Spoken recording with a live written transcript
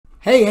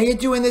Hey, how you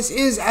doing? This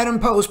is Adam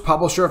Post,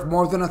 publisher of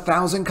more than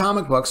 1,000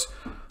 comic books.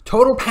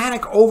 Total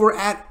panic over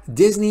at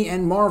Disney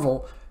and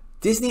Marvel.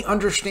 Disney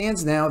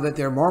understands now that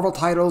their Marvel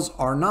titles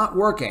are not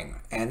working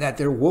and that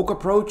their woke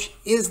approach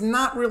is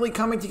not really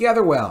coming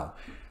together well.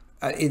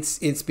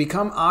 It's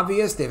become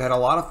obvious. They've had a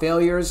lot of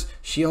failures.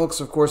 She-Hulk's,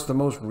 of course, the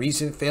most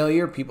recent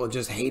failure. People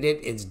just hate it.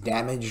 It's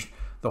damaged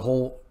the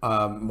whole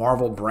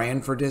Marvel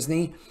brand for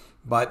Disney.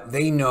 But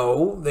they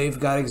know they've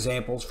got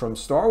examples from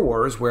Star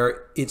Wars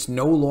where it's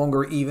no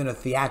longer even a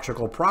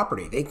theatrical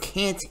property. They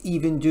can't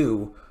even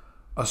do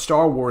a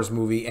Star Wars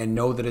movie and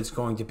know that it's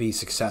going to be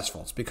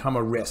successful. It's become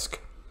a risk.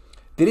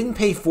 They didn't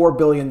pay $4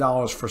 billion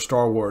for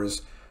Star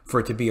Wars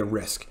for it to be a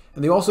risk.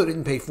 And they also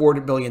didn't pay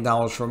 $40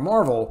 billion for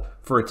Marvel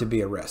for it to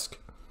be a risk.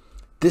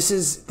 This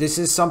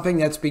is something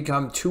that's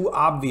become too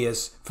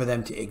obvious for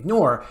them to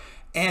ignore.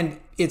 And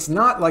it's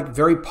not like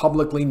very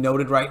publicly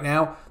noted right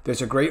now.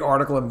 There's a great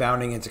article in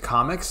Bounding Into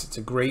Comics. It's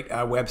a great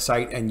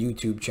website and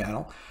YouTube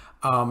channel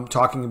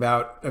talking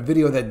about a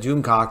video that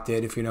Doomcock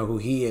did, if you know who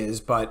he is.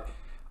 But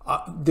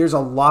there's a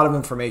lot of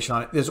information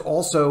on it. There's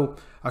also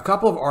a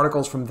couple of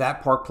articles from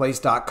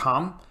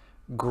thatparkplace.com.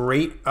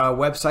 Great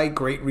website,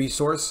 great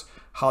resource.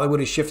 Hollywood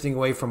is shifting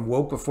away from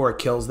woke before it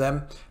kills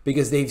them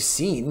because they've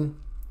seen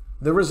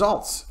the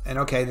results. And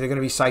okay, there are going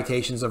to be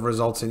citations of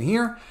results in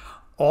here.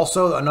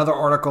 Also, another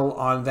article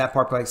on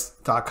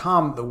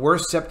thatparkplace.com, the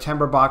worst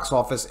September box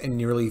office in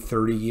nearly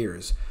 30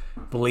 years,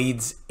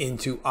 bleeds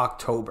into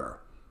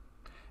October.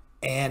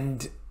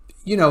 And,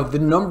 you know, the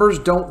numbers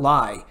don't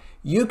lie.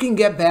 You can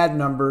get bad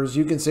numbers.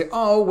 You can say,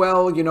 oh,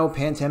 well, you know,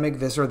 pandemic,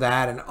 this or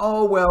that. And,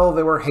 oh, well,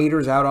 there were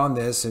haters out on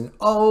this. And,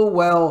 oh,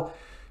 well,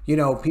 you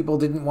know, people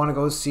didn't want to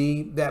go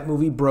see that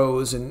movie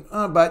Bros. And,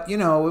 but, you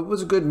know, it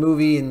was a good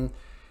movie. And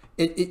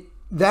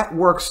that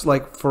works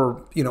like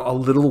for, you know, a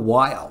little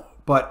while.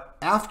 But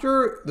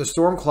after the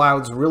storm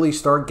clouds really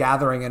start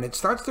gathering and it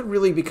starts to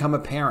really become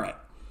apparent,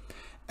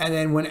 and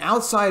then when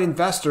outside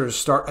investors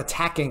start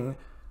attacking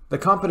the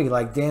company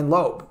like Dan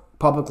Loeb,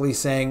 publicly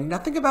saying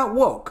nothing about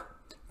woke.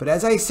 But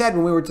as I said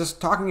when we were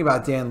just talking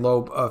about Dan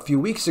Loeb a few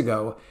weeks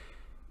ago,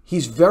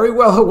 he's very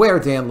well aware,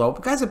 Dan Loeb,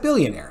 the guy's a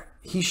billionaire.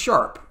 He's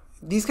sharp.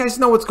 These guys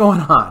know what's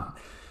going on.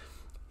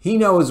 He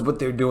knows what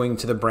they're doing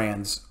to the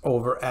brands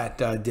over at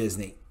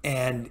Disney.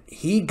 And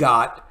he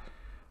got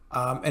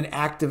an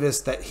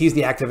activist, that he's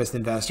the activist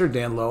investor,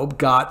 Dan Loeb,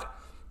 got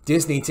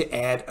Disney to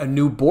add a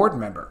new board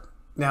member.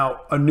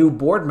 Now, a new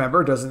board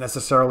member doesn't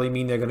necessarily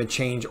mean they're going to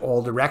change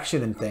all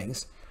direction and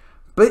things,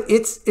 but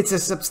it's a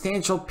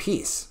substantial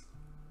piece.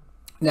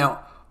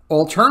 Now,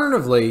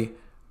 alternatively,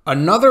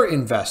 another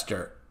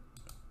investor,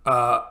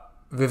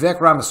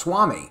 Vivek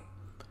Ramaswamy,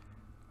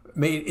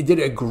 did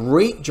a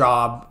great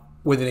job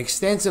with an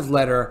extensive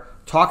letter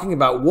talking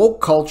about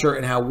woke culture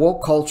and how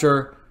woke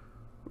culture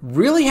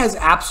really has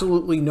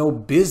absolutely no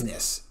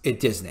business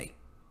at Disney.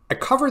 I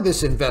covered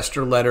this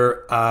investor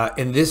letter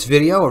in this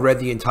video. I read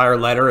the entire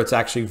letter. It's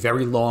actually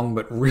very long,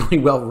 but really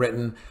well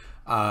written.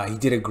 He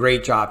did a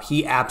great job.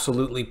 He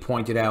absolutely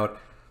pointed out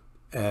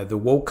the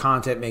woke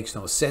content makes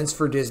no sense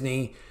for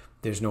Disney.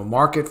 There's no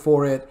market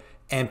for it.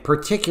 And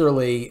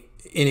particularly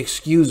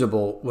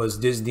inexcusable was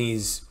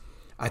Disney's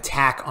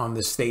attack on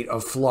the state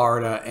of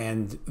Florida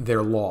and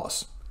their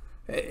laws.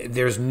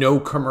 There's no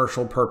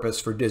commercial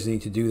purpose for Disney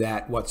to do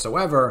that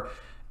whatsoever.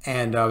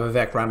 And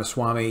Vivek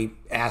Ramaswamy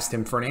asked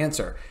him for an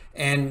answer.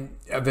 And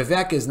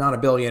Vivek is not a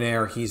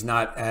billionaire. He's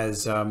not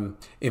as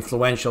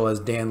influential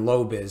as Dan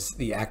Loeb is,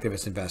 the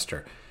activist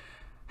investor.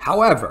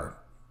 However,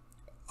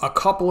 a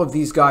couple of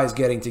these guys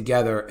getting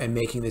together and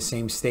making the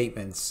same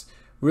statements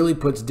really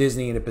puts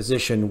Disney in a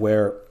position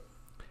where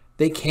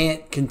they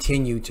can't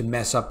continue to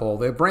mess up all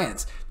their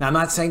brands. Now, I'm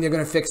not saying they're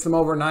going to fix them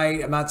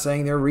overnight. I'm not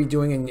saying they're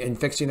redoing and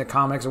fixing the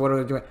comics or what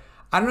they're doing.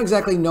 I don't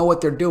exactly know what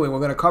they're doing. We're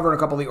going to cover in a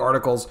couple of the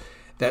articles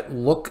that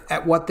look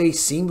at what they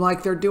seem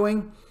like they're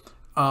doing.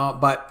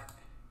 But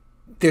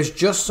there's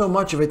just so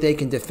much of it they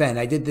can defend.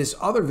 I did this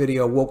other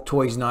video, Woke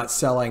Toys Not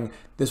Selling.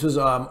 This was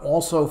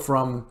also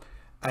from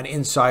an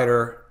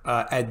insider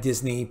at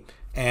Disney,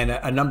 and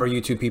a number of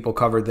YouTube people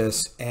covered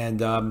this. And,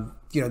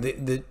 you know,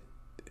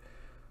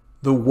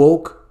 the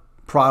woke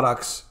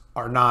products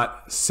are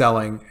not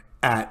selling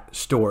at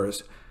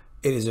stores.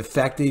 It is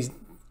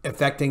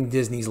affecting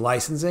Disney's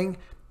licensing,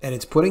 and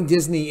it's putting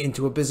Disney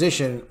into a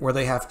position where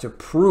they have to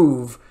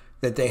prove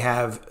that they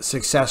have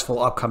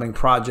successful upcoming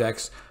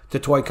projects to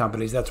toy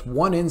companies. That's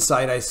one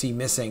insight I see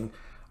missing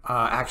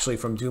actually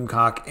from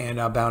Doomcock and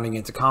Bounding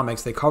Into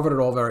Comics. They covered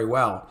it all very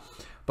well.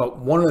 But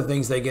one of the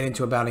things they get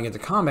into Bounding Into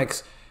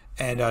Comics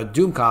and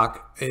Doomcock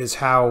is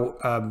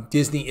how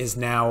Disney is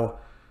now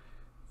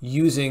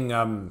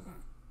using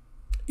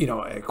you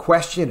know, a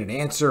question and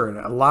answer and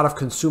a lot of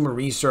consumer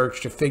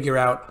research to figure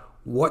out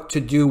what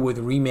to do with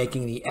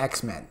remaking the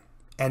X-Men.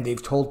 And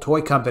they've told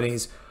toy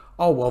companies,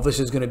 oh, well, this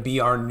is going to be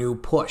our new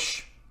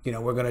push. You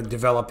know, we're going to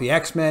develop the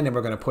X-Men and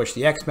we're going to push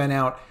the X-Men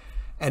out.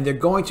 And they're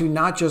going to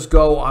not just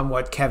go on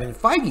what Kevin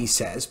Feige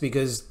says,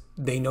 because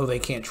they know they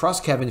can't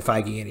trust Kevin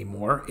Feige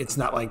anymore. It's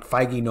not like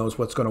Feige knows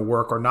what's going to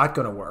work or not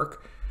going to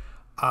work.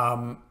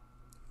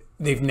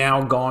 they've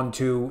now gone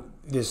to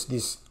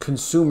this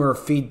consumer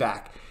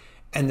feedback.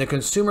 And the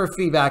consumer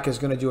feedback is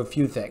going to do a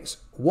few things.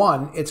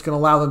 One, it's going to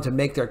allow them to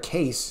make their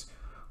case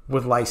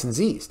with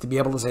licensees, to be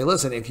able to say,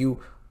 listen, if you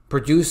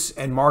produce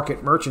and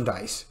market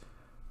merchandise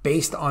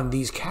based on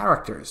these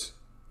characters,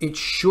 it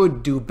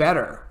should do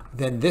better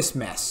than this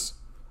mess.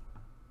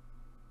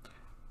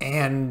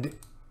 And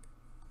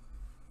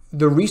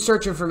the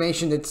research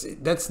information,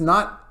 that's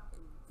not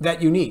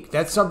that unique.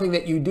 That's something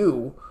that you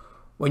do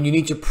when you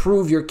need to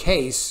prove your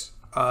case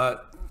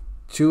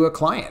to a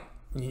client.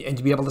 And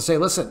to be able to say,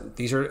 listen,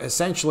 these are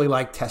essentially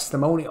like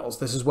testimonials.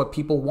 This is what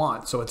people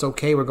want. So it's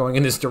okay, we're going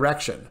in this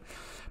direction.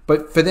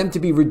 But for them to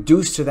be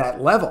reduced to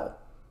that level,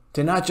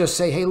 to not just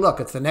say, hey, look,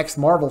 it's the next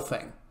Marvel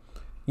thing.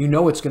 You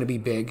know it's going to be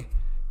big.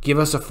 Give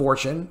us a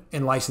fortune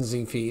in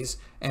licensing fees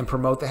and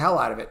promote the hell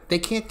out of it. They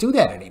can't do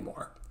that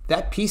anymore.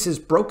 That piece is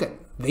broken.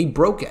 They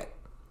broke it.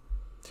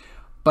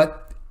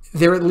 But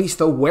they're at least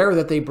aware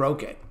that they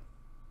broke it.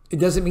 It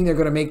doesn't mean they're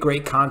going to make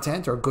great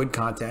content or good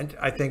content.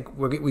 I think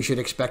we should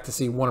expect to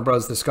see Warner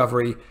Bros.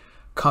 Discovery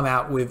come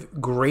out with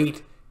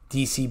great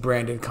DC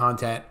branded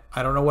content.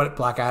 I don't know what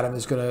Black Adam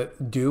is going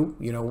to do.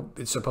 You know,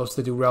 it's supposed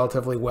to do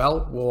relatively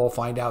well. We'll all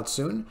find out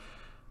soon.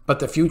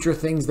 But the future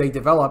things they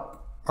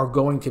develop are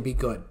going to be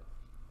good.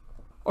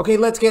 Okay,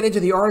 let's get into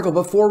the article.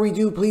 Before we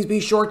do, please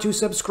be sure to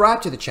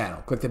subscribe to the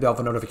channel. Click the bell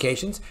for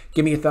notifications.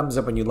 Give me a thumbs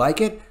up when you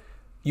like it.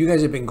 You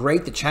guys have been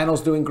great. The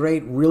channel's doing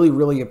great. Really,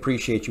 really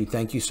appreciate you.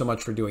 Thank you so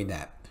much for doing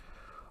that.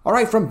 All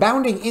right, from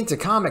bounding into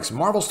comics,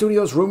 Marvel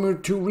Studios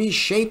rumored to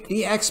reshape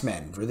the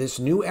X-Men for this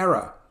new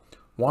era.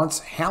 Wants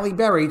Halle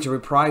Berry to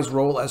reprise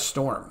role as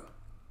Storm.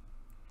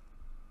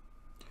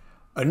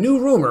 A new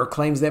rumor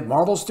claims that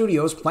Marvel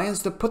Studios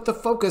plans to put the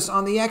focus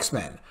on the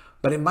X-Men,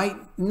 but it might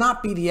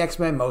not be the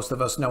X-Men most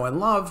of us know and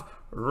love.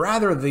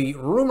 Rather, the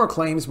rumor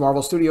claims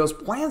Marvel Studios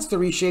plans to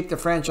reshape the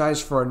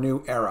franchise for a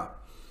new era.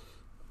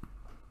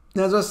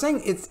 Now, as I was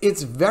saying,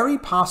 it's very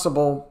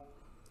possible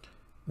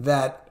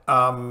that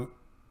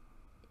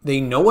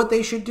they know what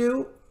they should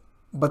do,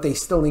 but they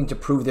still need to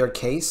prove their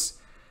case.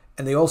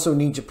 And they also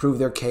need to prove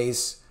their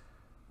case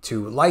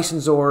to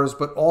licensors,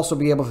 but also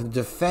be able to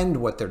defend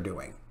what they're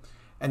doing.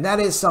 And that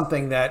is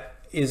something that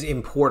is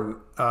important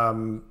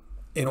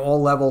in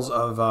all levels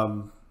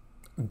of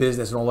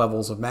business and all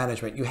levels of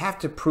management. You have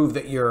to prove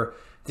that your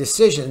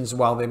decisions,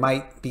 while there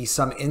might be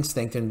some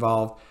instinct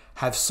involved,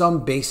 have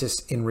some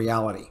basis in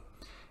reality.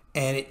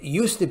 And it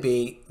used to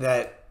be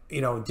that, you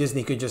know,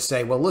 Disney could just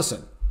say, well,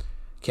 listen,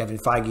 Kevin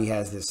Feige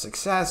has this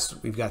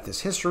success. We've got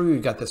this history.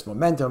 We've got this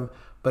momentum.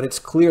 But it's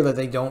clear that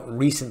they don't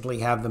recently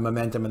have the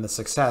momentum and the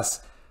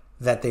success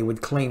that they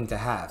would claim to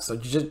have. So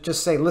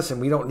just say, listen,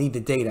 we don't need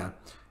the data.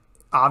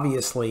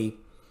 Obviously,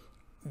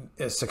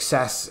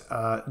 success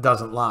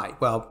doesn't lie.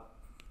 Well,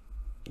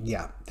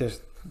 yeah,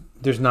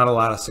 there's not a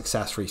lot of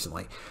success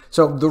recently.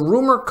 So the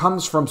rumor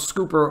comes from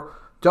scooper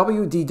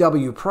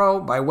WDW Pro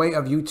by way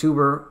of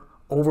YouTuber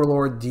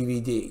Overlord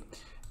DVD.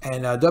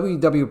 And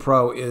WW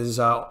Pro is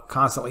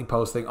constantly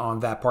posting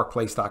on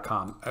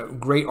thatparkplace.com.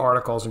 Great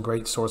articles and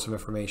great source of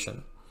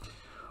information.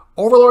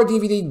 Overlord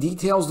DVD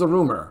details the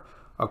rumor.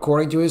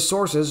 According to his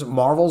sources,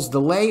 Marvel's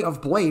delay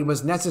of Blade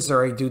was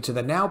necessary due to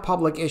the now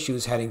public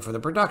issues heading for the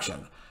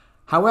production.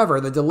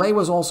 However, the delay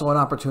was also an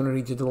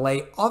opportunity to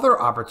delay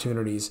other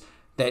opportunities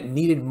that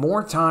needed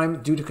more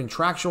time due to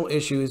contractual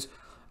issues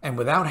and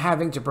without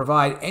having to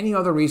provide any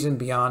other reason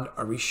beyond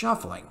a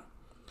reshuffling.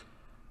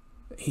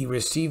 He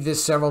received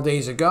this several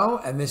days ago,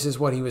 and this is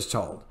what he was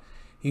told.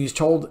 He was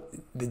told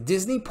the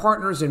Disney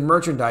partners in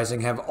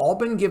merchandising have all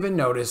been given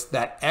notice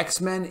that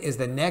X-Men is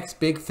the next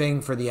big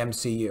thing for the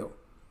MCU.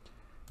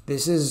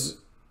 This is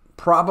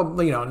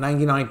probably,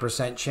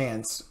 99%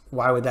 chance.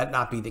 Why would that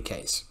not be the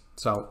case?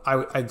 So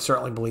I'd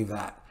certainly believe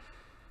that.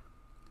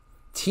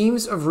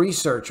 Teams of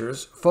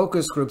researchers,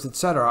 focus groups,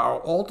 etc. are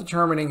all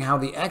determining how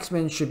the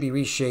X-Men should be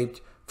reshaped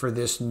for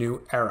this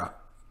new era.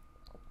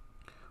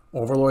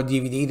 Overlord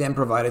DVD then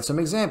provided some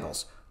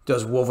examples.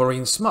 Does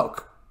Wolverine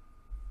smoke?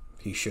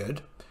 He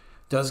should.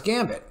 Does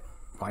Gambit?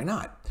 Why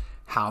not?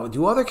 How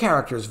do other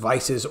characters'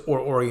 vices or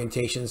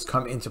orientations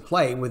come into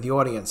play with the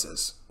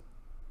audiences?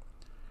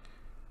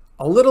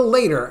 A little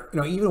later,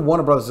 even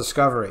Warner Bros.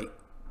 Discovery,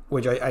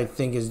 which I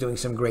think is doing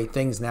some great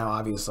things now,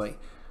 obviously,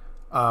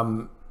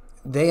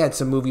 they had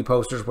some movie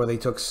posters where they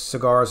took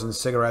cigars and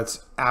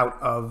cigarettes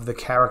out of the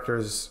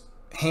characters'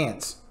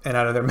 hands and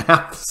out of their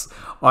mouths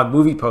on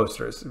movie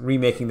posters,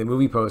 remaking the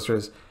movie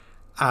posters.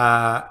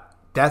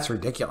 That's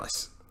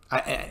ridiculous.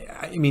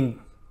 I mean,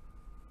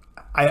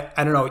 I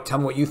don't know. Tell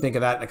me what you think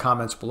of that in the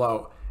comments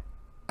below.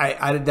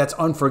 That's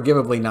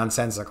unforgivably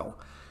nonsensical.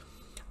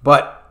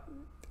 But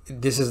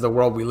this is the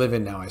world we live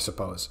in now, I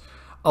suppose.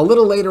 A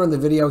little later in the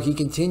video, he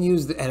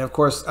continues, and of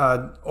course,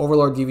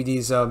 Overlord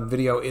DVD's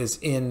video is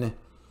in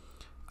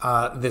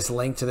this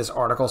link to this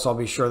article, so I'll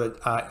be sure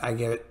that I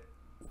give it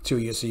to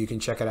you so you can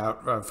check it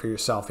out for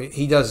yourself.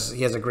 He has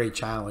a great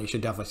channel. You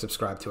should definitely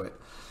subscribe to it.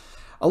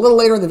 A little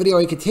later in the video,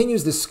 he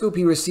continues the scoop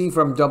he received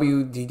from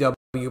WDW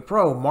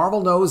Pro.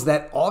 Marvel knows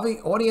that all the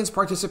audience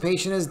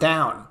participation is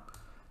down.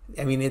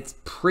 I mean, it's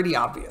pretty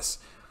obvious.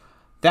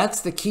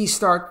 That's the key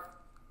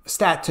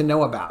stat to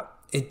know about.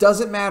 It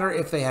doesn't matter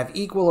if they have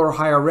equal or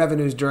higher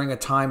revenues during a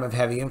time of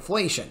heavy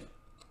inflation.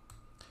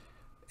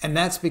 And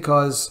that's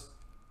because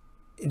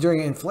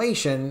during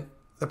inflation,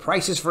 the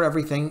prices for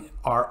everything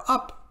are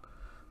up.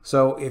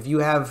 So if you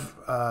have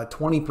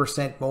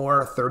 20%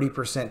 more,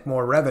 30%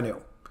 more revenue,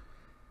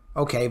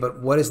 okay, but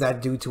what does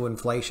that do to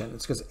inflation?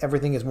 It's because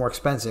everything is more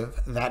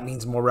expensive. That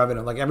means more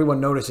revenue. Like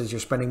everyone notices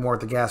you're spending more at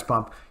the gas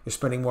pump. You're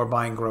spending more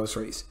buying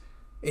groceries.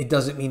 It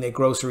doesn't mean that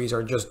groceries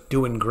are just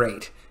doing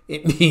great.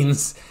 It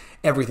means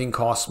everything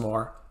costs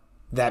more.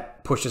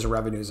 That pushes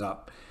revenues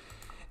up.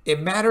 It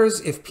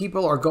matters if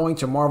people are going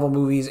to Marvel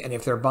movies and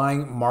if they're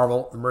buying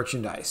Marvel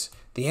merchandise.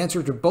 The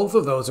answer to both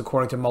of those,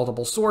 according to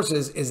multiple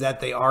sources, is that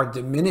they are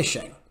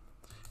diminishing.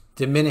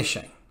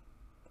 Diminishing.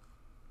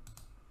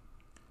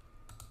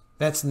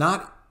 That's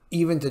not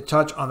even to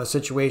touch on the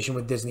situation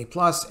with Disney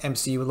Plus,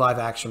 MCU live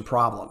action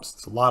problems.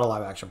 It's a lot of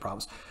live action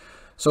problems.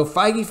 So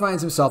Feige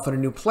finds himself in a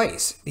new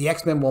place. The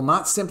X-Men will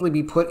not simply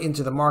be put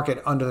into the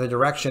market under the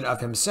direction of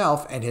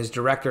himself and his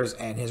directors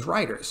and his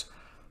writers.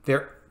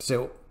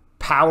 So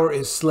power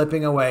is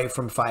slipping away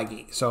from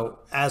Feige. So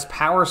as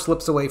power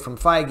slips away from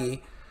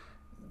Feige,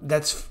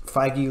 that's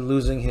Feige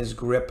losing his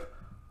grip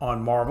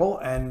on Marvel,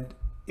 and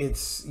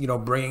it's, you know,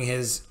 bringing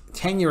his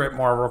tenure at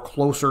Marvel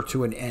closer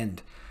to an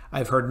end.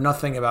 I've heard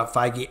nothing about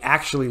Feige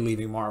actually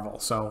leaving Marvel,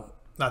 so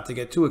not to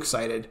get too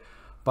excited,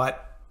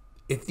 but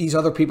if these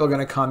other people are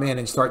going to come in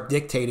and start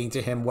dictating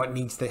to him what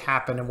needs to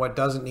happen and what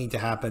doesn't need to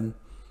happen,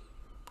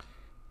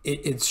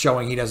 it's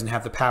showing he doesn't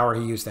have the power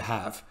he used to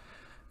have.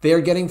 They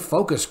are getting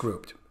focus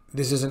grouped.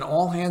 This is an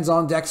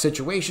all-hands-on-deck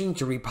situation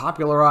to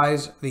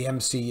repopularize the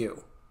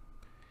MCU.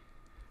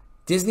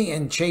 Disney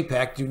and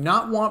Chapek do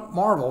not want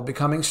Marvel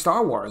becoming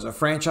Star Wars, a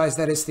franchise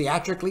that is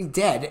theatrically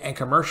dead and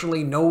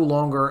commercially no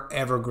longer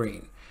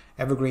evergreen.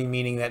 Evergreen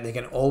meaning that they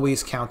can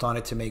always count on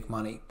it to make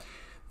money.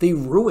 They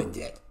ruined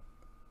it.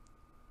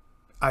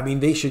 I mean,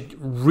 they should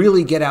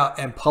really get out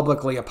and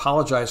publicly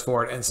apologize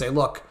for it and say,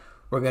 look,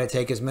 we're going to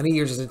take as many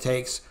years as it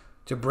takes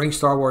to bring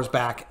Star Wars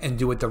back and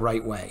do it the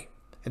right way.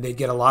 And they'd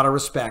get a lot of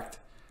respect.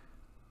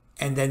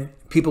 And then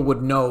people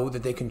would know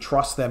that they can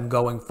trust them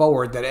going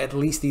forward, that at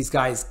least these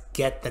guys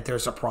get that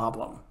there's a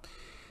problem.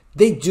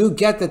 They do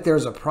get that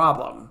there's a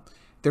problem.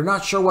 They're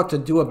not sure what to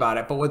do about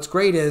it. But what's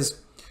great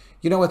is,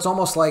 you know, it's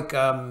almost like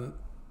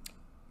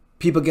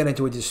people get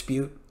into a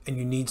dispute and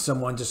you need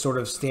someone to sort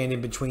of stand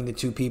in between the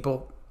two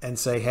people and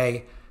say,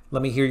 hey,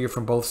 let me hear you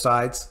from both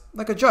sides,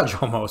 like a judge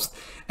almost,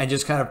 and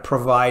just kind of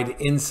provide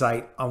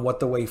insight on what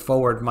the way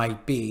forward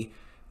might be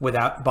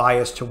without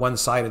bias to one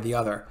side or the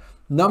other.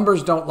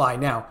 Numbers don't lie.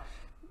 Now,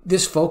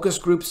 this focus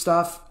group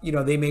stuff, you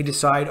know, they may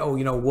decide, oh,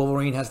 you know,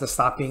 Wolverine has to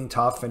stop being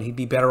tough and he'd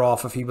be better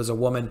off if he was a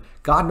woman.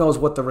 God knows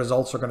what the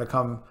results are going to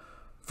come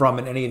from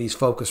in any of these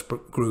focus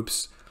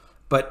groups.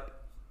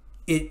 But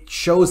it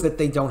shows that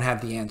they don't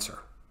have the answer.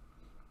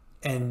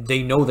 And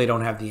they know they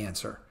don't have the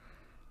answer.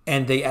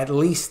 And they, at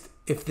least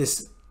if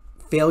this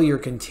failure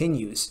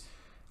continues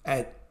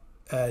at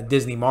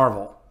Disney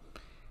Marvel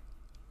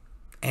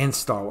and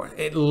Star Wars,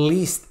 at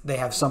least they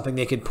have something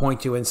they could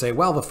point to and say,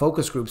 well, the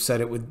focus group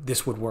said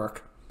this would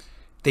work.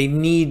 They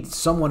need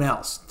someone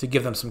else to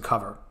give them some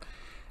cover.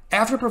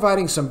 After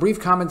providing some brief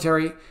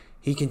commentary,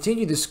 he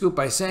continued the scoop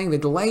by saying the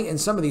delay in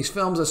some of these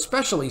films,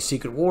 especially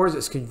Secret Wars,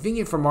 is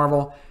convenient for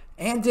Marvel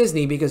and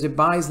Disney because it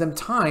buys them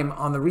time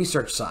on the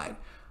research side,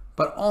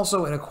 but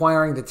also in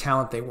acquiring the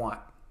talent they want.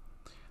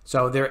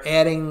 So they're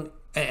adding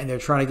and they're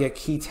trying to get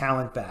key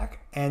talent back.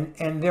 And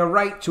they're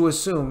right to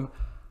assume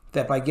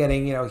that by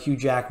getting, you know, Hugh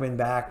Jackman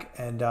back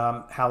and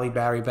Halle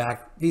Berry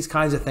back, these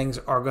kinds of things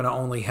are going to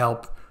only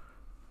help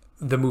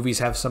the movies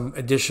have some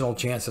additional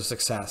chance of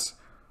success.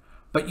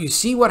 But you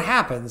see what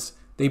happens.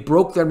 They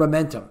broke their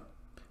momentum.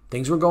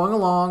 Things were going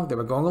along. They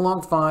were going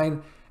along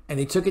fine. And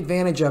they took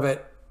advantage of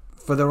it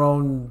for their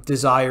own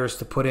desires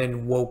to put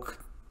in woke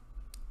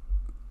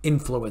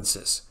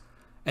influences.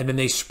 And then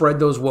they spread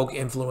those woke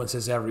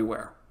influences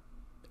everywhere.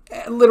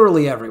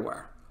 Literally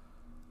everywhere.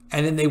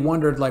 And then they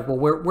wondered, like, well,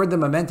 where'd the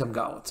momentum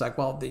go? It's like,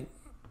 well, the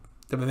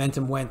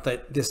momentum went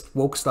that this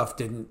woke stuff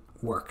didn't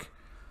work.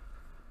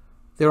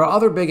 There are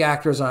other big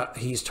actors,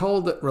 he's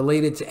told,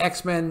 related to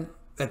X-Men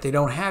that they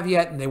don't have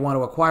yet and they want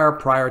to acquire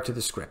prior to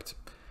the script.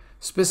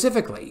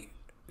 Specifically,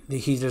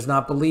 he does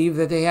not believe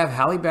that they have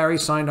Halle Berry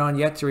signed on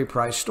yet to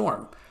reprise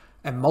Storm.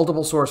 And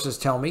multiple sources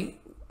tell me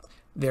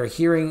they're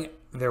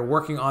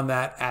working on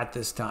that at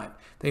this time.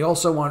 They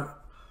also want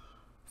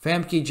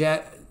Famke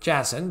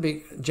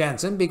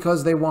Janssen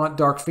because they want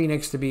Dark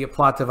Phoenix to be a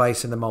plot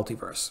device in the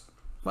multiverse.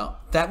 Well,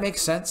 that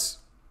makes sense.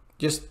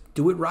 Just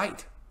do it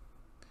right.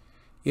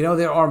 You know,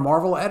 there are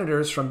Marvel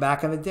editors from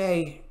back in the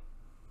day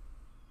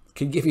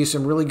could give you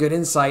some really good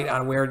insight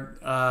on where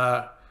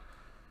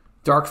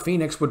Dark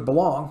Phoenix would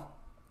belong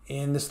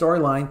in the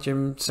storyline.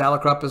 Jim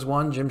Salicrup is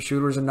one, Jim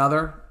Shooter is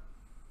another.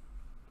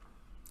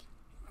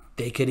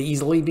 They could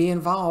easily be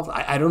involved.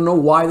 I don't know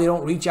why they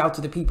don't reach out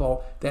to the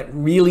people that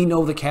really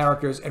know the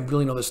characters and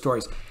really know the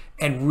stories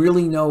and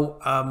really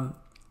know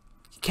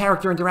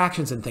character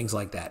interactions and things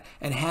like that,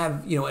 and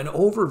have, you know, an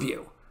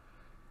overview.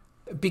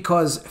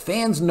 Because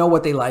fans know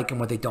what they like and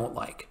what they don't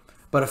like.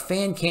 But a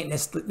fan can't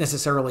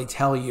necessarily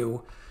tell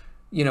you,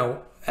 you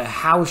know,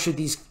 how should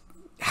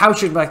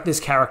like this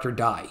character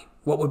die?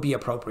 What would be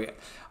appropriate?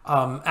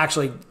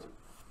 Actually,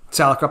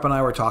 Salicrup and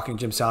I were talking,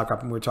 Jim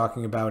Salicrup, and we were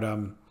talking about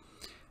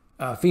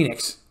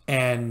Phoenix.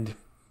 And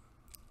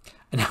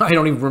now I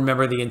don't even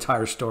remember the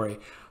entire story.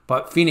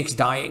 But Phoenix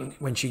dying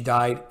when she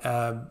died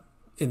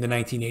in the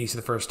 1980s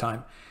the first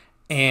time.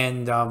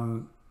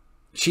 And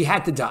she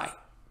had to die.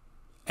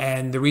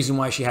 And the reason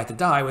why she had to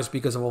die was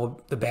because of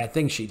all the bad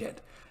things she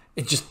did.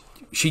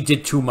 She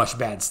did too much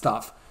bad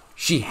stuff.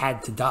 She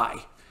had to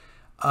die.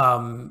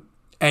 And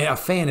a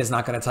fan is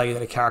not going to tell you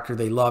that a character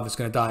they love is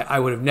going to die. I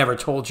would have never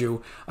told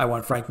you I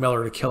want Frank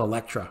Miller to kill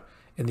Elektra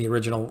in the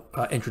original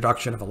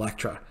introduction of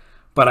Elektra.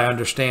 But I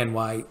understand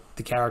why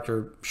the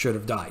character should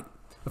have died.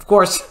 Of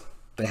course,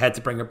 they had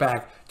to bring her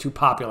back. Too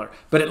popular.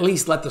 But at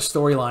least let the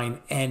storyline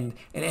end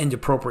and end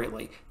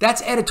appropriately.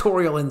 That's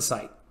editorial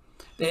insight.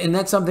 And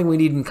that's something we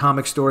need in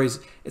comic stories.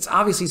 It's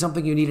obviously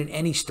something you need in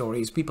any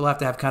stories. People have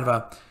to have kind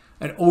of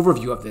an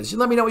overview of this.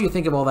 Let me know what you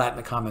think of all that in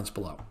the comments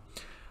below.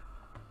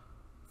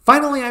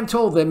 Finally, I'm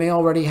told they may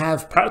already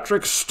have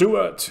Patrick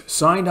Stewart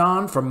signed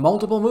on for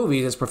multiple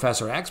movies as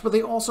Professor X, but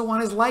they also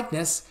want his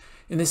likeness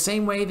in the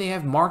same way they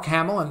have Mark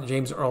Hamill and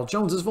James Earl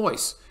Jones'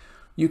 voice.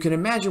 You can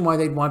imagine why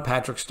they'd want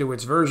Patrick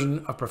Stewart's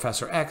version of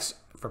Professor X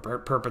for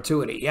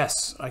perpetuity.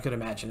 Yes, I could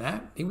imagine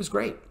that. He was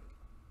great.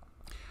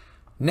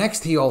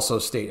 Next, he also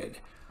stated,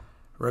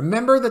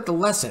 remember what the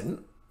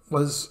lesson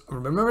was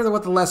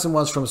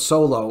from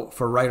Solo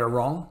for right or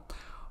wrong?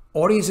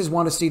 Audiences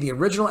want to see the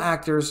original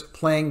actors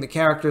playing the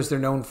characters they're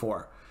known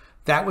for.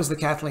 That was the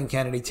Kathleen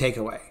Kennedy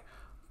takeaway.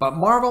 But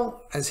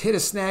Marvel has hit a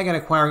snag in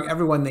acquiring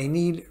everyone they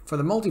need for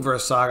the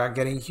multiverse saga.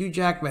 Getting Hugh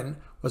Jackman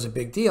was a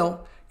big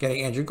deal.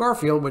 Getting Andrew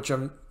Garfield, which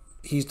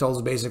he's told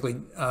is basically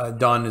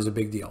done, is a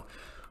big deal.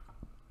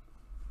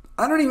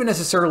 I don't even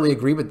necessarily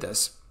agree with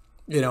this.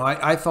 You know,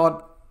 I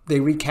thought they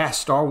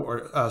recast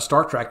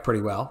Star Trek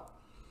pretty well.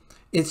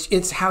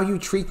 It's how you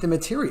treat the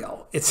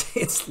material.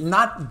 It's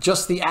not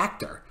just the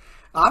actor.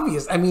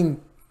 Obvious. I mean,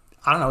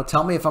 I don't know.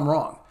 Tell me if I'm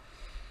wrong.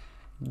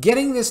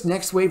 Getting this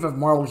next wave of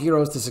Marvel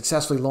heroes to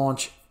successfully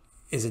launch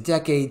is a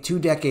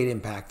two-decade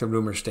impact, the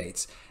rumor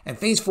states. And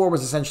Phase 4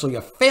 was essentially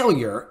a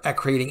failure at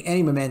creating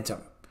any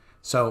momentum.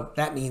 So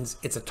that means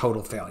it's a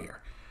total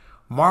failure.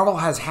 Marvel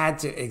has had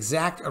to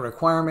exact a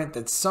requirement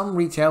that some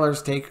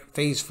retailers take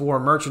Phase 4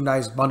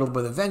 merchandise bundled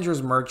with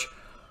Avengers merch,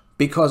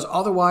 because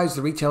otherwise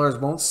the retailers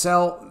won't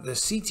sell the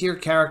C-tier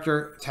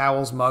character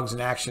towels, mugs,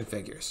 and action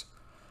figures.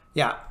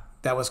 Yeah,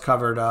 that was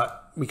covered.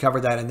 We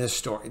covered that in this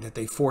story, that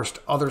they forced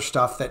other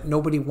stuff that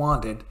nobody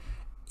wanted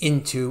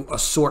into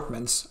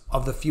assortments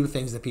of the few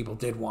things that people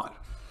did want.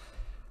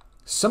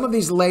 Some of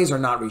these delays are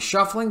not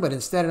reshuffling, but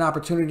instead an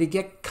opportunity to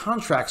get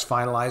contracts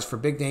finalized for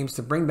big names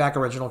to bring back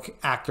original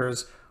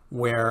actors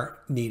where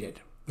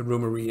needed. The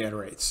rumor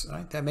reiterates.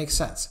 Right? That makes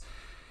sense.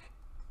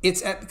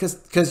 It's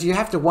because you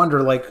have to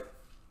wonder, like,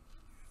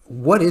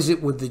 what is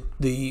it with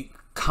the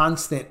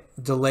constant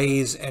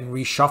delays and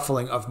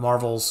reshuffling of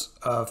Marvel's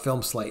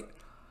film slate?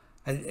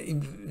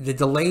 And the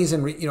delays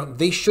and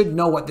they should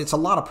know what it's a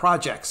lot of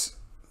projects,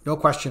 no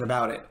question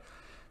about it.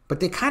 But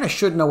they kind of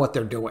should know what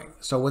they're doing.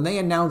 So when they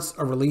announce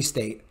a release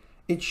date,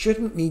 it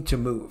shouldn't need to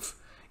move.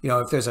 You know,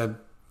 if there's a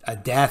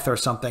death or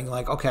something,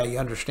 like, okay, you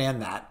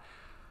understand that.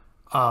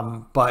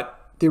 But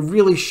there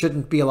really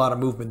shouldn't be a lot of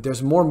movement.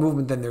 There's more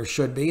movement than there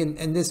should be.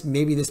 And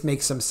maybe this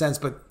makes some sense,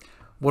 but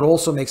what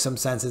also makes some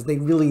sense is they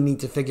really need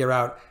to figure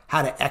out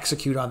how to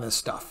execute on this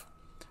stuff.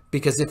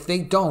 Because if they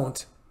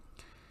don't,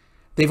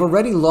 they've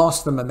already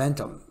lost the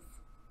momentum.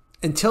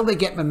 Until they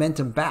get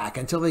momentum back,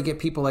 until they get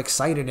people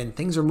excited and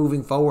things are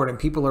moving forward and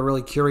people are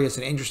really curious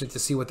and interested to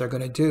see what they're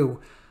going to do,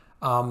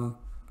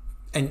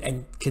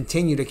 and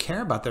continue to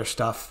care about their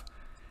stuff,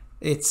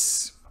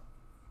 it's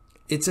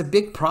a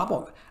big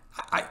problem.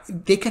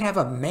 They could have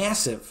a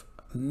massive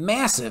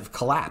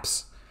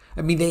collapse.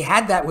 I mean, they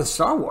had that with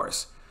Star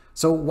Wars.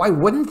 So why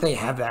wouldn't they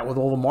have that with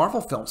all the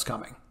Marvel films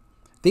coming?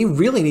 They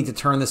really need to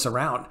turn this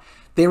around.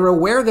 They were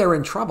aware they're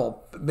in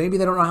trouble, but maybe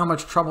they don't know how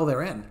much trouble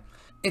they're in.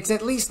 It's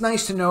at least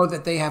nice to know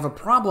that they have a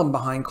problem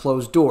behind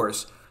closed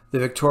doors. The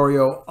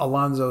Vittorio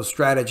Alonso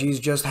strategies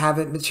just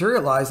haven't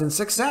materialized in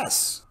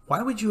success.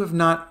 Why would you have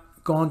not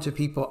gone to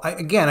people?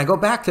 I go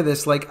back to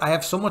this, like, I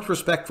have so much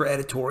respect for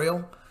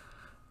editorial,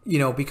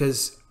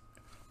 because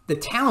the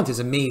talent is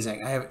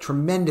amazing. I have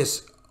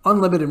tremendous,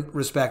 unlimited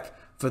respect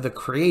for the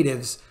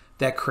creatives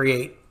that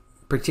create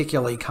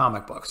particularly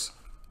comic books.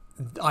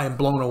 I am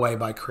blown away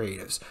by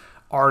creatives.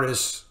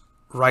 Artists,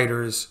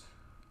 writers,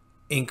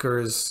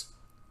 inkers,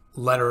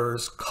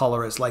 letterers,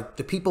 colorists, like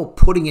the people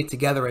putting it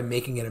together and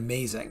making it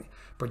amazing.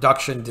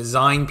 Production,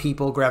 design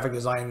people, graphic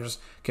designers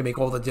can make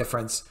all the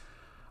difference.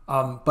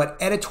 But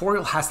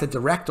editorial has to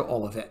direct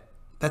all of it.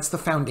 That's the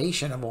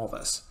foundation of all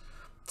this.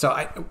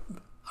 So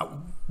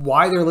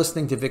why they're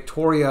listening to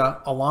Victoria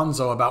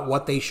Alonso about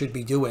what they should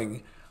be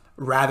doing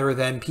rather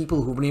than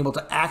people who've been able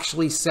to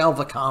actually sell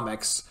the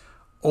comics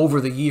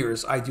over the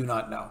years, I do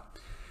not know.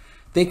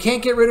 They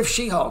can't get rid of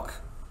She-Hulk,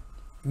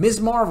 Ms.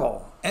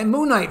 Marvel, and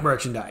Moon Knight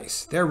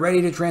merchandise. They're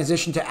ready to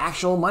transition to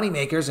actual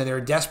moneymakers, and they're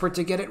desperate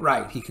to get it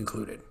right, he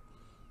concluded.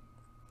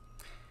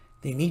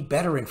 They need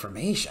better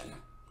information.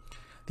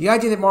 The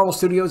idea that Marvel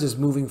Studios is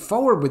moving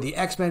forward with the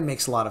X-Men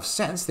makes a lot of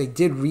sense. They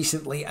did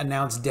recently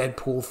announce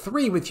Deadpool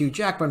 3 with Hugh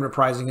Jackman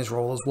reprising his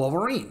role as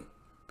Wolverine.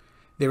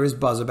 There is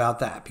buzz about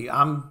that.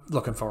 I'm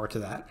looking forward to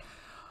that.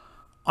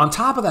 On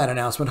top of that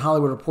announcement,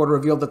 Hollywood Reporter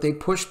revealed that they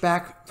pushed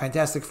back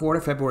Fantastic Four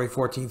to February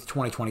 14th,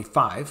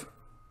 2025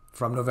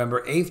 from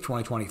November 8th,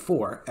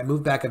 2024, and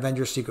moved back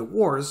Avengers Secret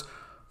Wars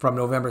from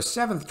November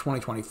 7th,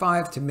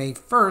 2025 to May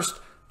 1st,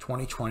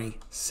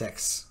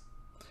 2026.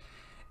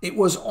 It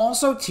was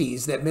also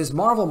teased that Ms.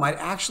 Marvel might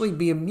actually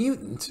be a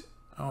mutant,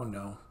 oh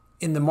no,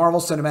 in the Marvel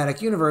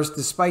Cinematic Universe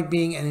despite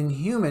being an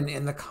Inhuman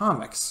in the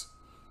comics.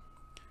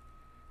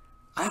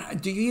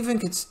 Do you even,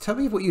 tell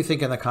me what you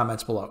think in the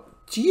comments below.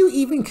 Do you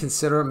even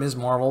consider Ms.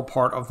 Marvel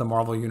part of the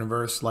Marvel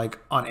Universe, like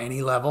on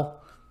any level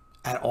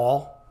at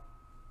all?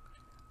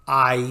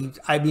 I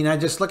mean, I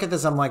just look at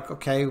this, I'm like,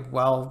 okay,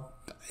 well,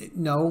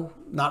 no,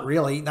 not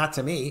really, not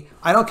to me.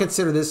 I don't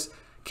consider this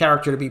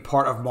character to be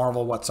part of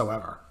Marvel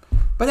whatsoever.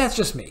 But that's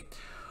just me.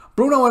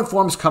 Bruno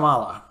informs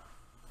Kamala.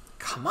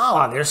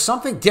 Kamala, there's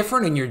something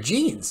different in your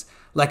genes,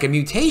 like a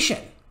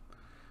mutation.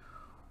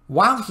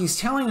 While he's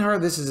telling her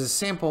this is a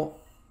sample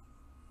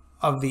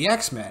of the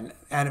X-Men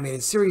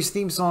animated series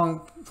theme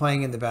song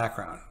playing in the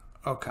background.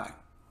 Okay.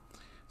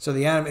 So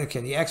the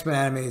X-Men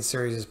animated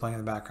series is playing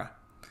in the background.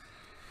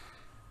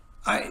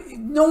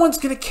 No one's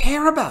going to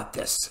care about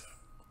this.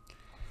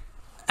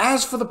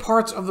 As for the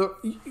parts of the...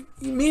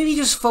 Maybe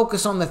just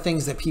focus on the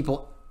things that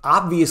people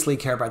obviously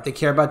care about. They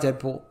care about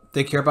Deadpool.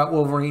 They care about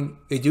Wolverine.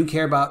 They do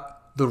care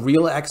about the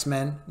real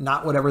X-Men,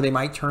 not whatever they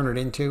might turn it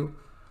into.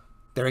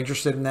 They're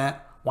interested in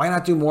that. Why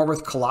not do more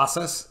with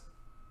Colossus?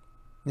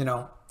 You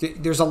know,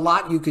 there's a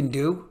lot you can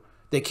do.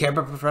 They care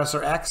about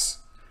Professor X.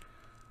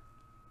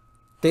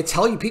 They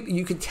tell you, people,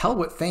 you can tell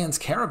what fans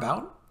care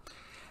about.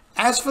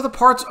 As for the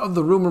parts of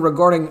the rumor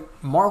regarding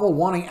Marvel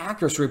wanting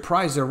actors to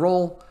reprise their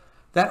role,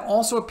 that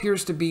also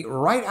appears to be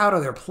right out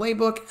of their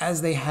playbook,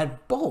 as they had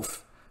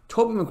both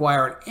Tobey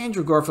Maguire and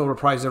Andrew Garfield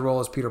reprise their role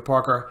as Peter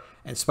Parker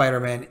and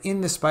Spider-Man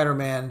in the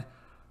Spider-Man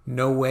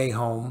No Way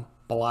Home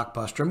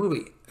blockbuster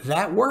movie.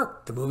 That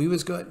worked. The movie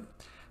was good.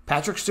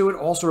 Patrick Stewart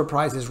also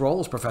reprised his role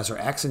as Professor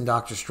X in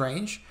Doctor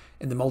Strange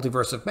in the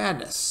Multiverse of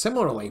Madness.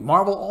 Similarly,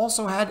 Marvel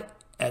also had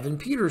Evan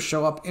Peters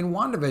show up in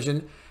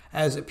WandaVision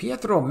as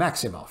Pietro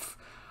Maximoff.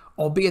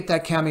 Albeit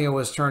that cameo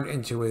was turned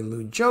into a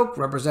lewd joke,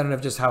 representative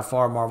of just how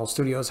far Marvel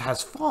Studios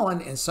has fallen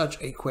in such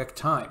a quick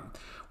time.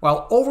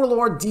 While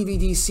Overlord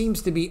DVD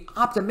seems to be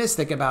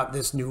optimistic about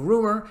this new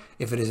rumor,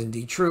 if it is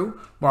indeed true,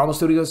 Marvel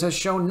Studios has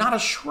shown not a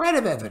shred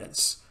of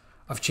evidence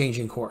of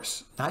changing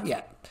course. Not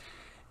yet.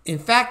 In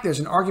fact, there's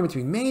an argument to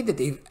be made that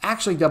they've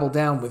actually doubled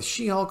down with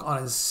She-Hulk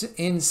on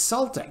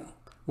insulting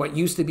what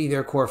used to be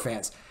their core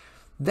fans.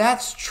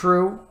 That's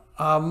true,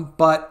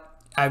 but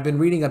I've been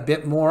reading a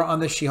bit more on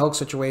the She-Hulk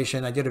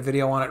situation. I did a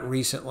video on it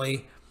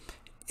recently.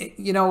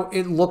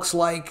 It looks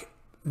like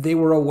they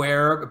were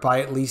aware by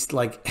at least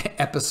like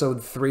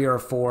episode 3 or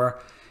 4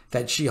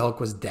 that She-Hulk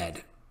was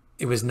dead.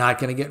 It was not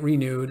going to get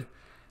renewed.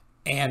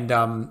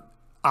 And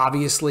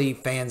obviously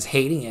fans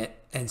hating it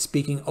and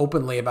speaking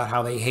openly about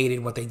how they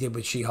hated what they did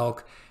with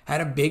She-Hulk had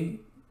a big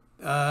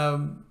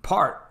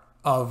part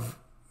of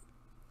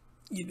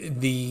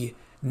the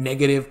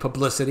negative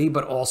publicity,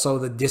 but also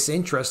the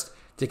disinterest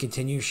to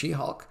continue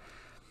She-Hulk.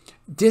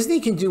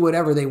 Disney can do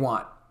whatever they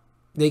want.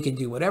 They can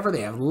do whatever.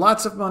 They have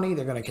lots of money.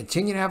 They're going to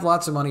continue to have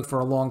lots of money for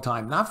a long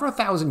time. Not for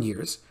 1,000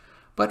 years,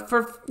 but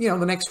for,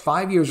 the next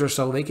 5 years or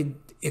so. They could,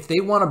 if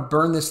they want to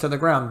burn this to the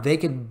ground, they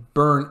could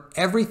burn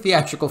every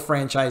theatrical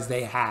franchise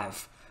they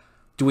have,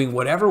 doing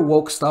whatever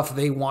woke stuff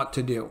they want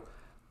to do,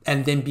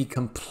 and then be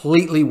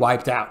completely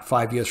wiped out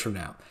 5 years from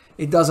now.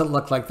 It doesn't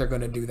look like they're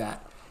going to do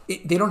that.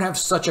 They don't have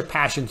such a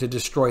passion to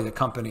destroy the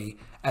company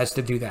as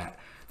to do that.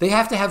 They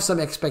have to have some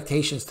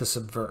expectations to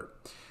subvert.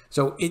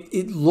 So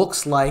it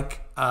looks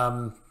like,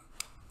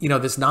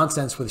 this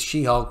nonsense with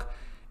She-Hulk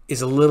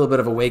is a little bit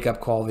of a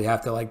wake-up call. They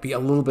have to be a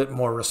little bit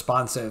more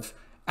responsive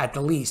at the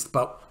least.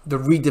 But the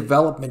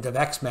redevelopment of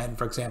X-Men,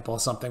 for example,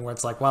 is something where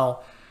it's like,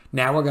 well,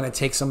 now we're going to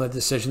take some of the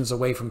decisions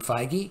away from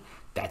Feige.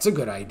 That's a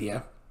good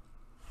idea.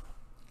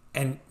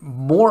 And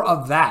more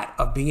of that,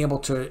 of being able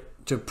to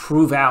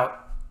prove out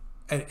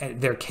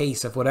their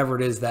case of whatever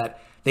it is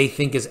that they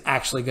think is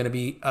actually going to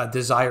be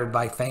desired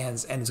by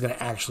fans and is going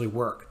to actually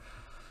work.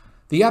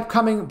 The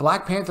upcoming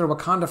Black Panther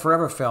Wakanda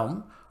Forever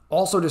film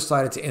also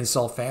decided to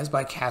insult fans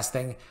by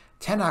casting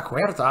Tena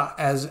Huerta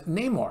as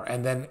Namor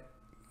and then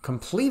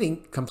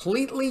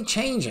completely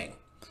changing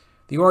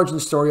the origin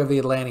story of the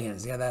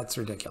Atlanteans. Yeah, that's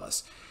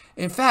ridiculous.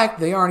 In fact,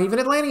 they aren't even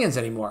Atlanteans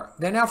anymore.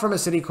 They're now from a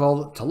city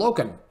called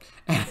Talokan.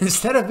 And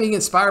instead of being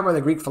inspired by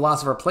the Greek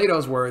philosopher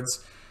Plato's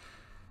words,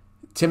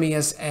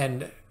 Timaeus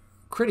and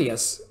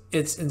Critias,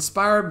 it's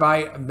inspired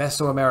by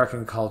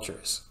Mesoamerican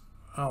cultures.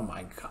 Oh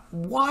my God.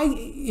 Why,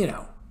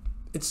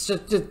 it's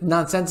just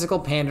nonsensical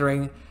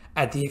pandering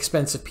at the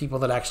expense of people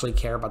that actually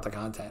care about the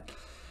content.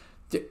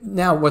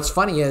 Now, what's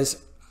funny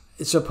is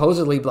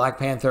supposedly Black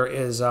Panther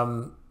is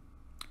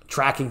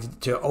tracking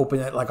to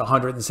open at like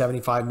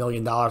 $175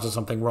 million or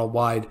something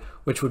worldwide,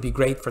 which would be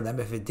great for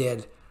them if it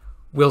did.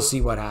 We'll see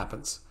what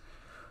happens.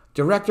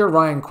 Director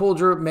Ryan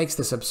Coogler makes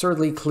this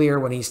absurdly clear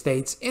when he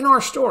states, "In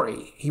our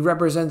story, he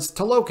represents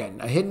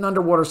Talokan, a hidden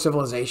underwater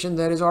civilization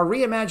that is our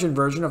reimagined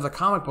version of the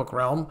comic book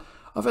realm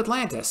of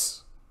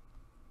Atlantis."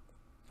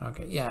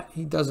 Okay, yeah,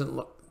 he doesn't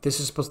look... This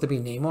is supposed to be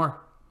Namor?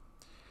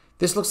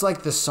 This looks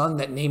like the son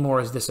that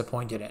Namor is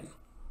disappointed in.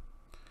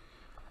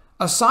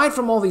 Aside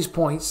from all these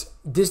points,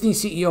 Disney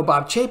CEO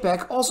Bob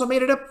Chapek also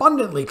made it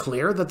abundantly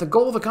clear that the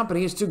goal of the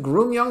company is to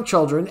groom young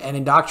children and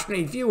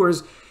indoctrinate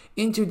viewers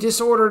into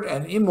disordered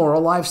and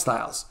immoral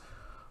lifestyles.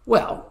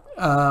 Well,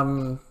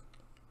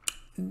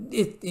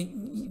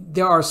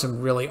 there are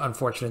some really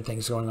unfortunate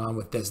things going on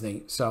with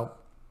Disney. So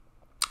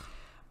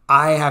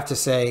I have to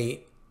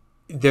say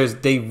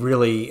they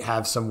really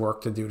have some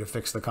work to do to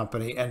fix the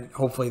company, and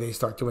hopefully they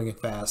start doing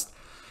it fast.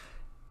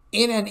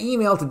 In an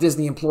email to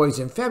Disney employees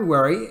in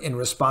February, in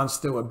response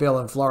to a bill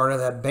in Florida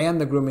that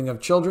banned the grooming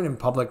of children in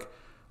public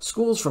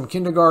schools from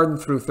kindergarten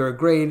through third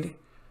grade,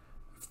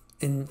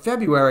 in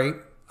February,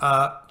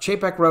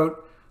 Chapek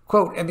wrote,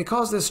 quote, "And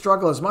because this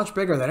struggle is much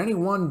bigger than any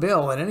one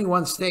bill in any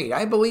one state,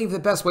 I believe the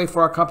best way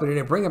for our company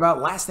to bring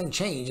about lasting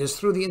change is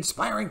through the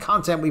inspiring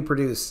content we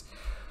produce,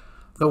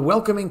 the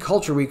welcoming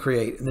culture we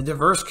create, and the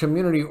diverse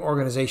community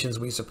organizations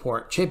we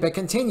support." Chapek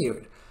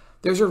continued,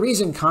 "There's a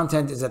reason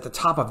content is at the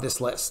top of this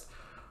list.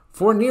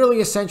 For nearly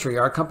a century,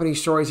 our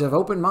company's stories have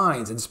opened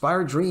minds,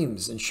 inspired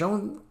dreams, and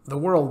shown the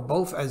world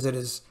both as it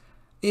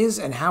is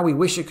and how we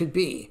wish it could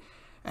be.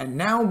 And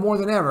now, more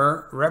than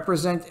ever,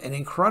 represent an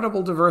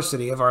incredible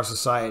diversity of our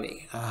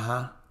society."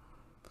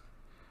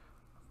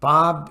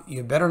 Bob,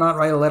 you better not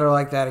write a letter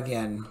like that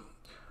again.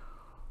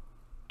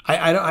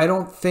 I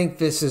don't think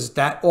this is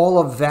that. All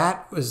of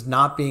that was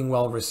not being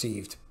well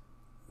received.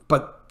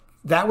 But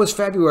that was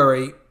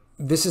February.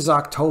 This is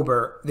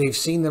October. They've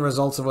seen the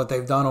results of what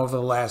they've done over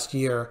the last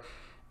year.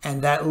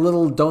 And that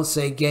little "don't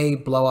say gay"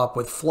 blow up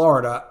with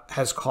Florida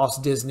has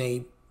cost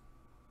Disney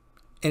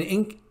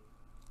an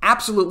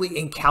absolutely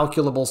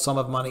incalculable sum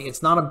of money.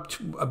 It's not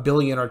a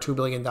billion or $2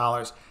 billion.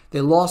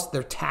 They lost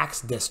their tax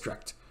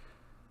district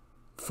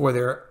for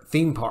their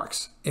theme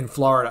parks in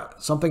Florida,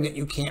 something that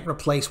you can't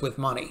replace with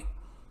money,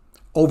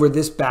 over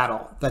this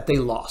battle that they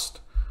lost.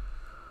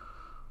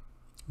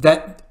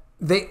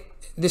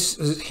 This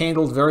is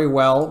handled very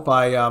well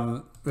by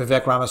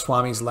Vivek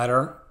Ramaswamy's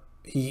letter.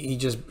 He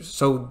just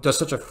does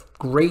such a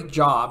great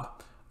job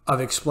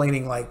of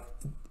explaining, like,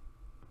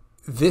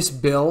 this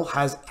bill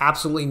has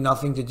absolutely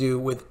nothing to do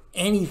with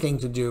anything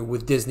to do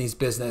with Disney's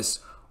business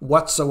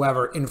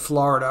whatsoever in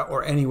Florida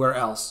or anywhere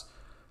else.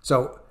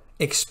 So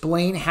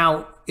explain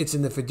how it's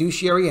in the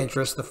fiduciary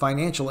interest, the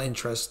financial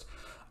interest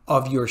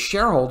of your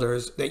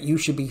shareholders, that you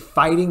should be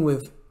fighting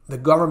with the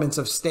governments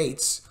of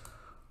states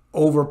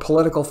over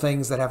political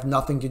things that have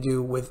nothing to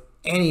do with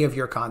any of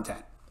your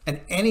content and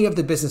any of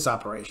the business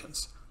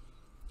operations.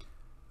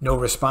 No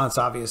response,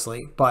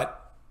 obviously,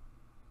 but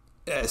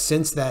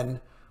since then,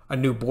 a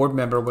new board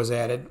member was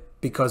added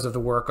because of the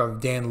work of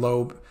Dan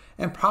Loeb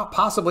and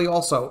possibly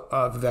also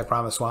Vivek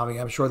Ramaswamy.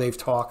 I'm sure they've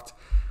talked.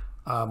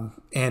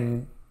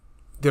 And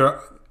there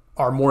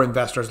are more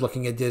investors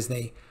looking at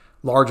Disney,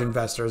 large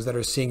investors that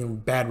are seeing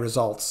bad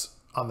results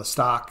on the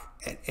stock.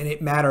 And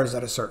it matters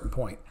at a certain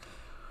point.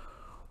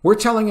 "We're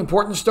telling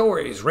important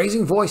stories,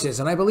 raising voices,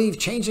 and I believe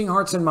changing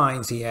hearts and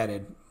minds," he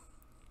added.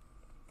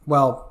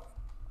 Well,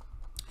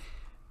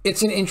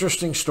 it's an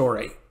interesting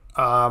story.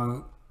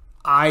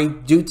 I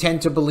do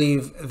tend to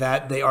believe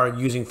that they are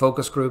using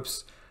focus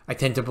groups. I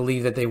tend to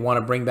believe that they want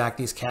to bring back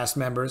these cast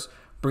members.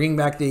 Bringing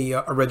back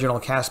the original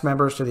cast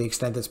members to the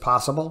extent it's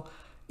possible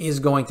is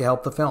going to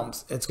help the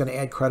films. It's going to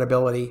add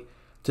credibility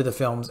to the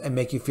films and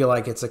make you feel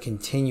like it's a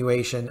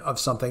continuation of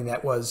something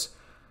that was,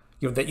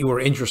 that you were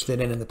interested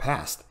in the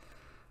past.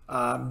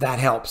 That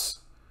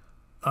helps.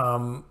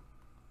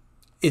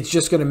 It's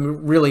just going to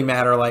really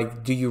matter,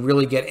 like, do you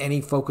really get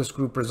any focus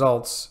group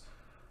results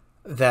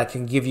that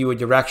can give you a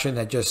direction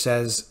that just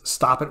says,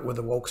 stop it with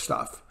the woke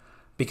stuff?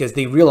 Because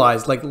they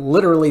realized, like,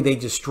 literally they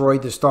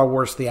destroyed the Star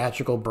Wars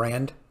theatrical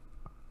brand.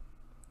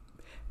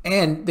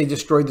 And they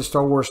destroyed the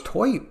Star Wars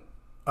toy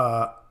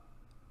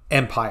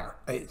empire.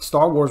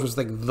 Star Wars was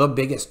like the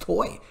biggest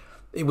toy.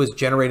 It was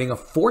generating a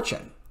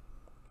fortune.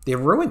 They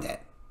ruined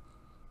it.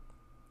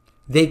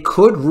 They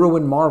could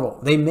ruin Marvel.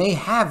 They may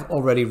have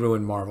already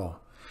ruined Marvel.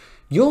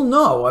 You'll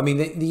know. I mean,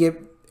 the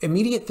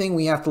immediate thing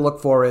we have to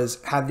look for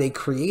is, have they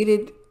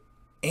created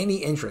any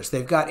interest?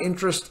 They've got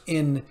interest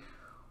in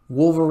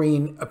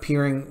Wolverine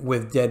appearing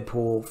with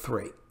Deadpool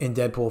 3, in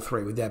Deadpool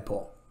 3 with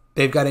Deadpool.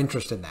 They've got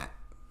interest in that.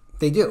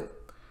 They do.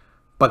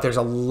 But there's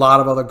a lot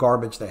of other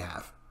garbage they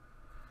have.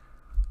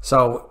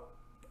 So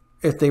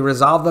if they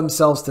resolve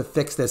themselves to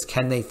fix this,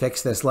 can they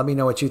fix this? Let me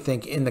know what you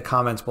think in the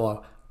comments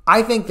below.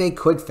 I think they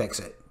could fix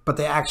it, but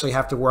they actually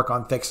have to work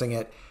on fixing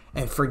it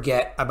and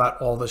forget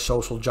about all the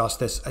social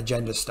justice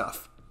agenda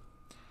stuff.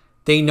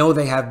 They know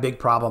they have big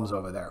problems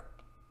over there.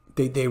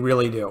 They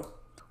really do.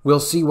 We'll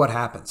see what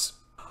happens.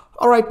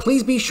 All right,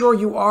 please be sure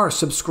you are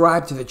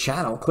subscribed to the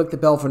channel. Click the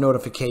bell for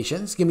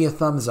notifications. Give me a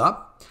thumbs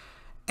up.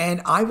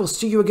 And I will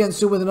see you again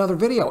soon with another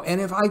video.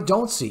 And if I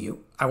don't see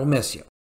you, I will miss you.